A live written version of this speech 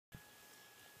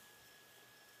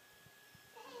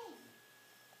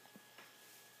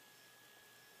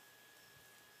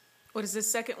What is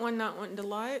this second one not wanting to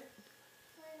light?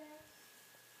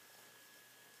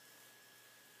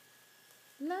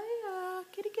 Leia,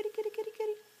 kitty, kitty, kitty, kitty,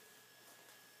 kitty.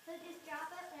 So just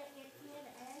drop it when it gets near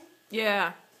the end?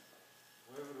 Yeah.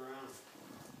 Move it around.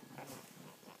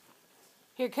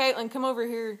 Here, Caitlin, come over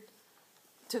here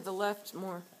to the left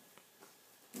more.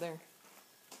 There.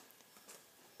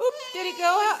 Oop, did it go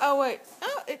out? Oh, wait.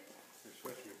 Oh, it. You're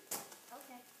switching it.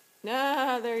 Okay.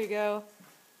 Nah, there you go.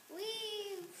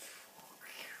 Whee!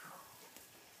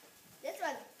 This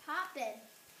one's popping.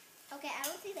 Okay, I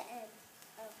don't see the end.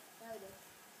 Oh, there we go.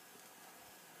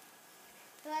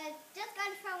 So I just got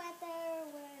to throw it there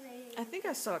where they... I think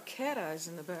I saw cat eyes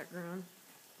in the background.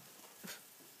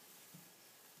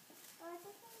 Oh, I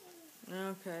think so.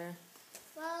 Okay.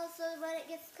 Well, so when it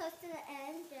gets close to the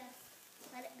end, just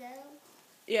let it go.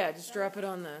 Yeah, just drop it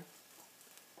on the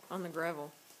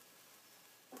gravel.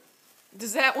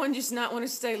 Does that one just not want to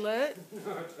stay lit?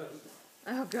 No, it doesn't.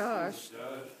 Oh gosh. It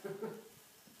does.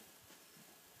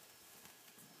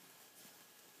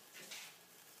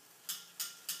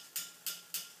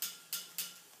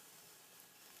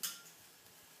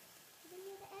 Is it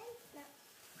near the end? No.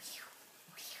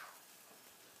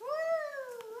 Woo! Woo!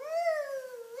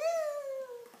 Woo!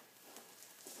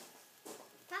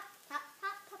 Pop, pop,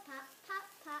 pop, pop, pop, pop,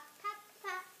 pop, pop,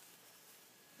 pop.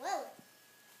 Whoa!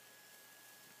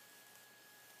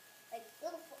 Like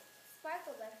little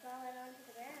sparkles are falling onto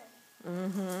the ground.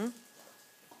 Mm-hmm.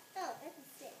 Oh, this is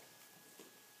sick.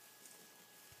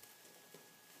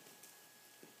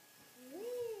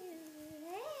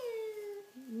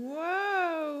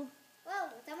 Whoa. Whoa,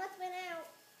 someone's went out.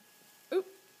 Oop,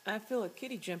 I feel a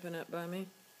kitty jumping up by me.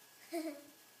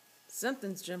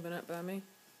 Something's jumping up by me.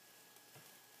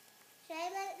 Should I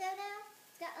let it go now?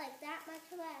 It's got like that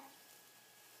much left.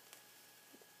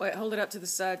 Wait, hold it up to the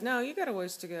side. No, you got a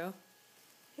ways to go.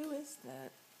 Who is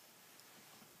that?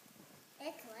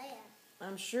 It's Leia.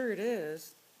 I'm sure it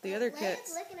is. The other Leia's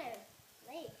cat's... looking at her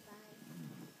leg,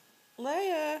 fine.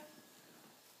 Leia.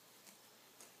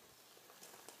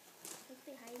 Look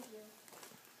behind you.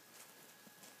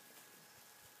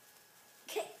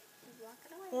 She's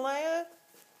walking away. Leia.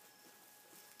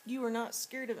 You are not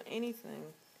scared of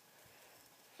anything.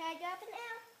 Should I drop it now?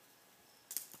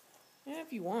 Yeah,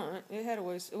 if you want. It had a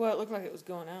ways... Well, it looked like it was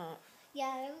going out.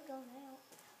 Yeah, it was going out.